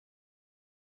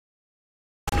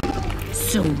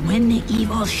So when the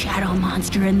evil shadow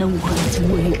monster in the woods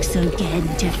wakes again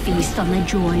to feast on the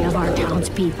joy of our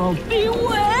townspeople,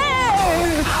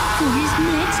 beware! For his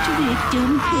next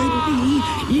victim could be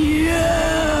you!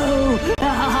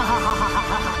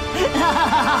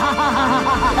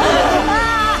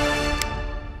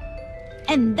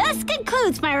 And thus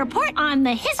concludes my report on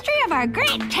the history of our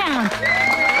great town.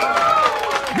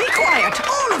 Be quiet,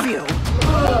 all of you!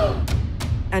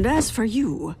 And as for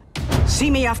you, see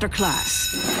me after class.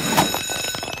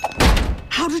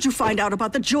 How did you find out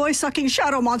about the joy-sucking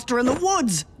shadow monster in the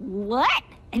woods? What?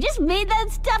 I just made that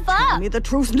stuff up. Tell me the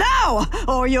truth now,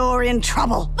 or you're in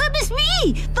trouble. But Miss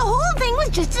Me, the whole thing was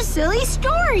just a silly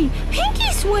story.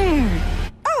 Pinky swear.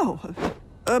 Oh,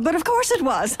 but of course it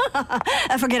was.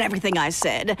 Forget everything I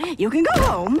said. You can go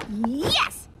home.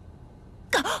 Yes!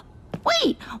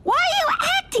 Wait, why are you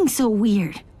acting so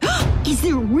weird? Is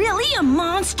there really a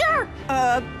monster?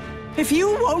 If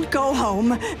you won't go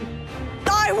home,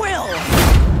 I will!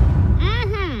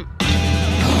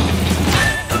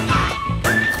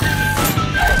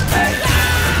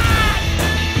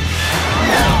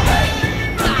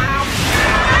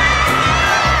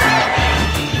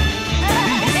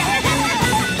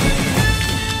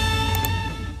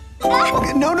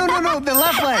 Okay, no, the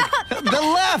left leg! The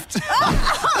left!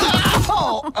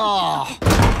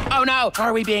 Oh no,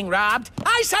 are we being robbed?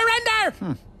 I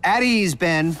surrender! At ease,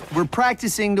 Ben. We're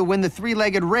practicing to win the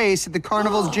three-legged race at the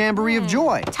Carnival's Jamboree of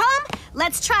Joy. Tom,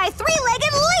 let's try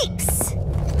three-legged leaps.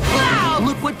 Wow,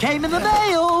 look what came in the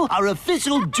mail! Our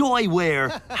official joy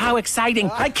wear. How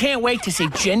exciting. I can't wait to see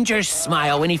Ginger's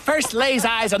smile when he first lays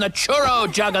eyes on the churro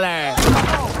juggler.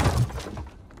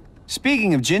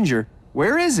 Speaking of Ginger,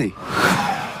 where is he?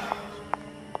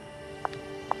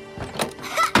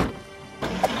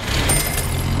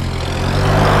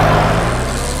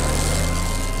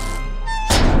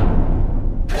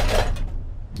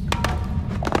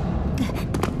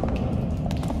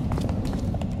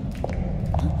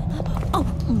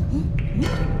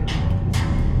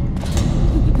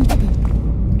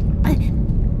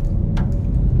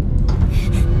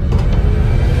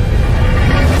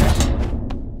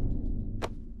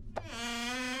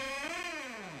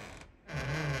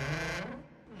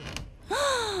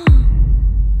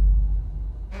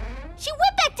 She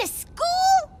went back to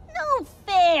school? No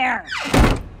fair.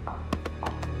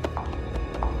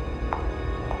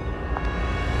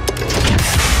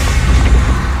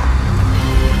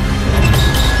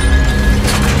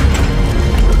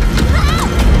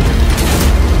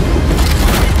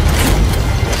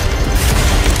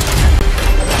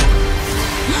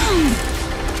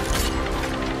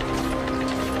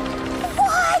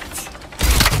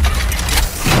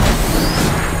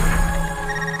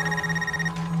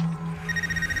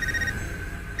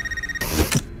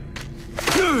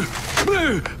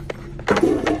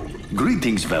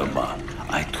 Greetings, Velma.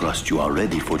 I trust you are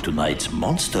ready for tonight's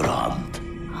monster hunt.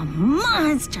 A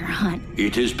monster hunt?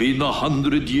 It has been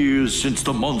 100 years since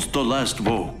the monster last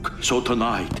woke, so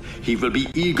tonight he will be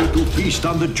eager to feast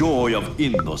on the joy of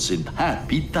innocent,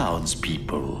 happy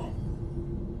townspeople.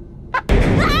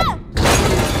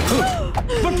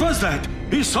 What was that?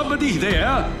 Is somebody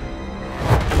there?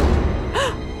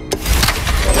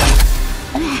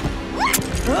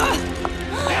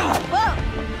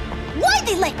 Why'd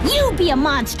they let you be a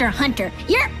monster hunter?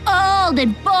 You're old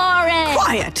and boring.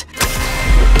 Quiet!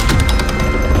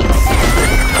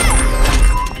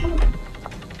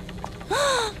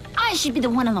 I should be the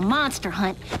one on the monster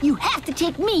hunt. You have to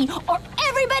take me, or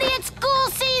everybody at school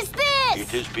sees this! It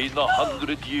has been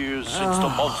 100 years since the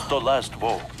monster last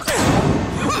woke.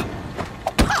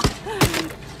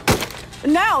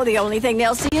 Now the only thing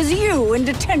they'll see is you in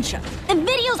detention. The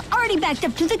video's already backed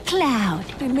up to the cloud.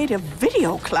 They made a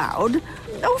video cloud?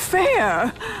 No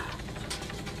fair.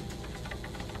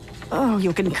 Oh,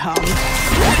 you can come.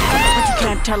 But you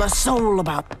can't tell a soul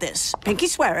about this. Pinky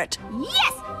swear it.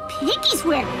 Yes! Pinky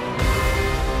swear!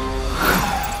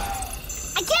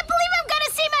 I can't believe I'm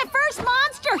gonna see my first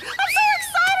monster! I'm so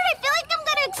excited! I feel like I'm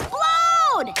gonna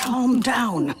explode! Calm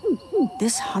down.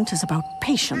 This hunt is about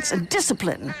patience and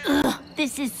discipline. Ugh,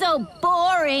 this is so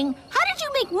boring. How did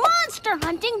you make monster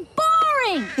hunting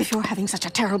boring? If you're having such a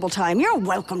terrible time, you're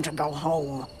welcome to go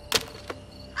home.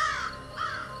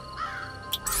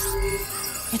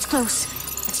 It's close.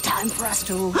 It's time for us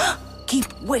to keep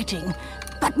waiting,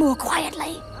 but more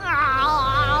quietly.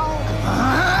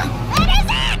 What is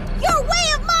it? Your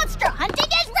way of monster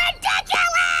hunting is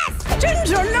ridiculous!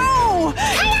 Ginger, no!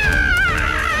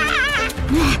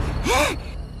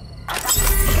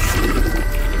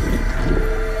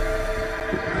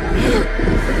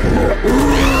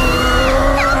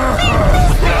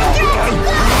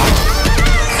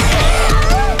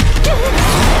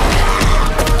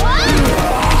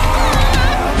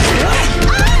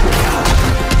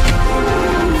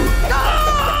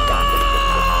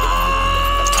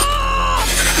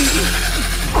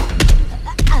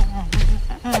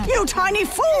 You tiny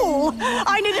fool!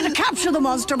 I needed to capture the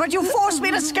monster, but you forced me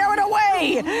to scare it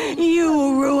away!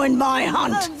 You ruined my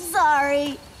hunt! I'm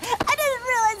sorry. I didn't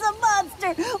realize a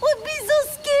monster would be so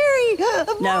scary.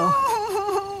 No.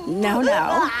 No.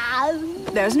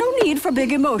 There's no need for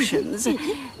big emotions.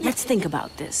 Let's think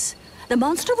about this. The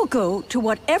monster will go to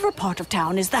whatever part of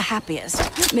town is the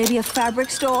happiest. Maybe a fabric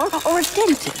store or a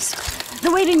dentist.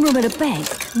 The waiting room at a bank.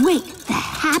 Wait, the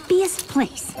happiest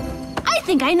place. I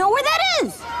think I know where that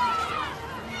is.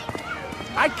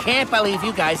 I can't believe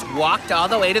you guys walked all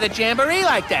the way to the jamboree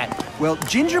like that. Well,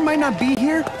 Ginger might not be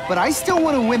here, but I still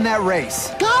want to win that race.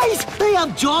 Guys, they have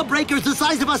jawbreakers the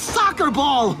size of a soccer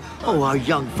ball. Oh, our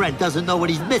young friend doesn't know what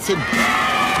he's missing.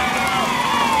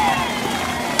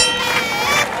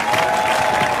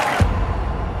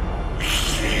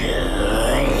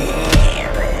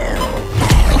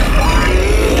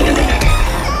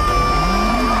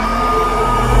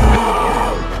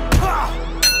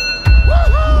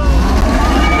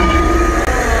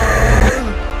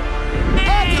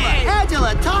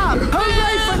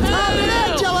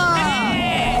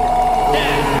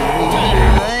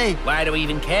 Why do we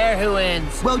even care who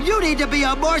wins? Well, you need to be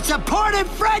a more supportive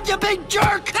friend, you big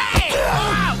jerk! Hey!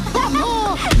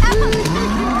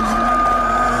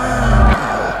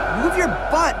 Move your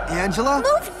butt, Angela.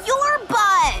 Move your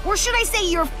butt! Or should I say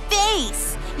your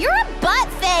face? You're a butt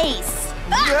face!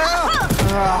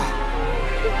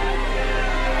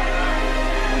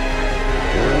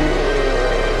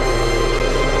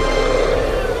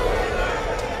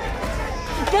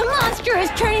 The monster is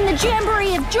turning the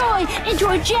Jamboree of Joy into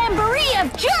a Jamboree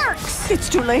of Jerks! It's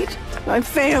too late. I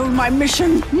failed my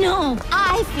mission. No,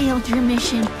 I failed your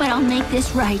mission, but I'll make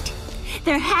this right.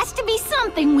 There has to be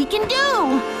something we can do!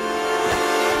 I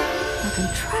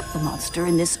can trap the monster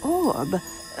in this orb,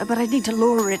 but I need to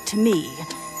lure it to me.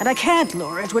 And I can't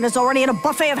lure it when it's already in a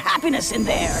buffet of happiness in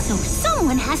there. So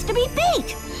someone has to be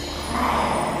bait!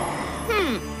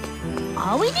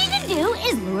 All we need to do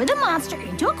is lure the monster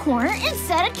into a corner and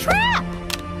set a trap!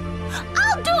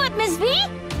 I'll do it, Miss V!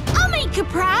 I'll make you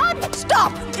proud!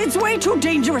 Stop! It's way too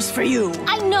dangerous for you.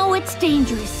 I know it's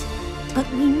dangerous, but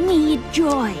we need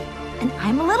joy. And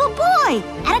I'm a little boy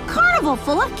at a carnival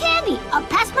full of candy up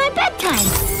past my bedtime.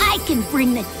 I can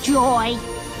bring the joy.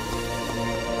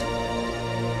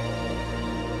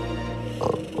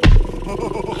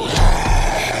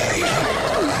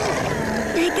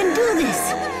 I can do this.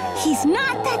 He's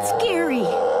not that scary.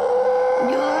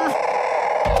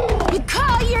 You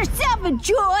call yourself a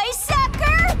joy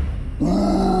sucker?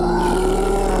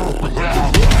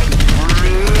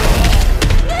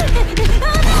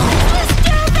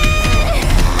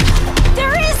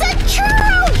 There is a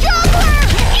churro juggler!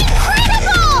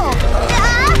 Incredible!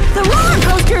 The roller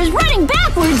coaster is running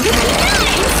backwards. This is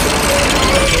nice!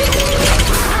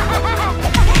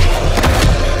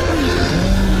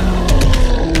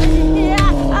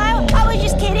 I was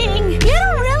just kidding. You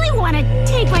don't really want to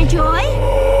take my joy.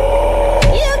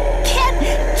 You can't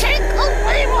take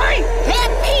away my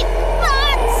happy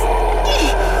thoughts.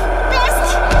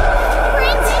 Best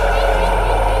friends.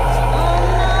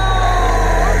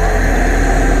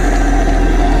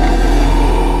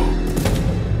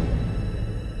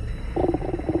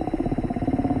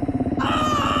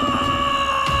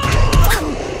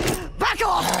 Back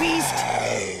off, beast!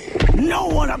 No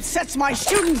one upsets my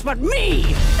students but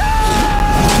me!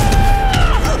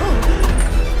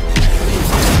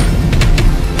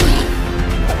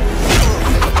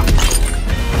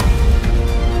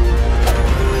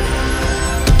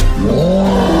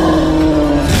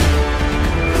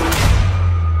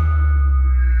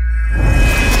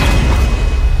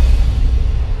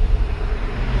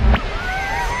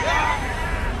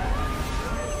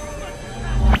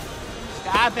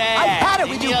 Stop it! I had it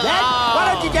with you, Leave me Ben! alone.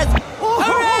 Why don't you just...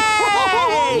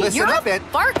 Hooray! Listen You're up, a Ed.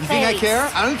 fart You think I face. care?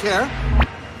 I don't care.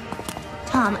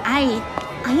 Tom, I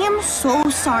am so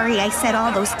sorry I said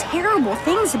all those terrible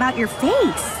things about your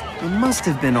face. It must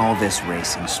have been all this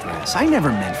racing stress. I never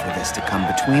meant for this to come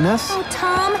between us. Oh,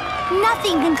 Tom,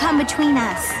 nothing can come between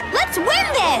us. Let's win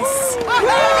this!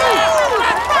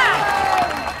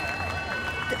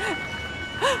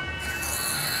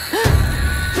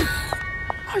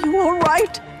 Are you all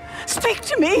right? Speak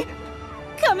to me!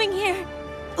 Coming here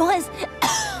was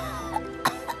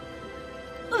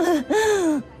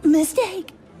a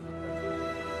mistake.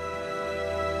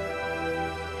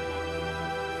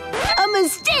 A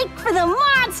mistake for the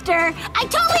monster! I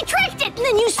totally tricked it! And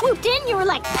then you swooped in, you were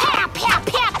like, pow, pow,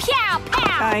 pow, pow,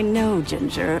 pow! I know,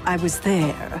 Ginger. I was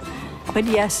there. But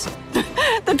yes,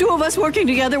 The two of us working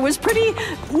together was pretty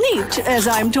neat, as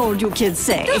I'm told you kids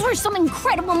say. Those were some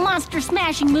incredible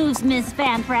monster-smashing moves, Miss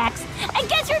Vanthrax. I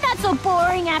guess you're not so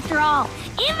boring after all,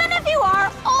 even if you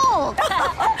are old.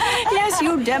 Yes,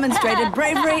 you demonstrated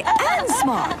bravery and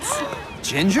smarts.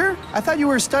 Ginger? I thought you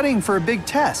were studying for a big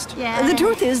test. Yeah. The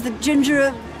truth is that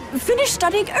Ginger finished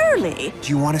studying early. Do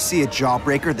you want to see a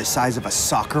jawbreaker the size of a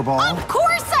soccer ball? Of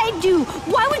course I do.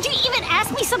 Why would you even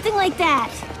ask me something like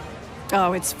that?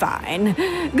 Oh, it's fine.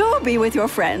 Go be with your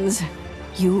friends.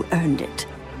 You earned it.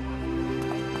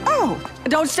 Oh,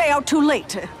 don't stay out too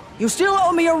late. You still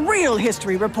owe me a real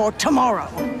history report tomorrow.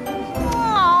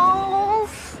 Oh.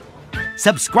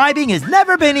 Subscribing has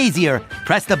never been easier.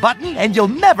 Press the button and you'll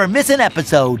never miss an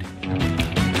episode.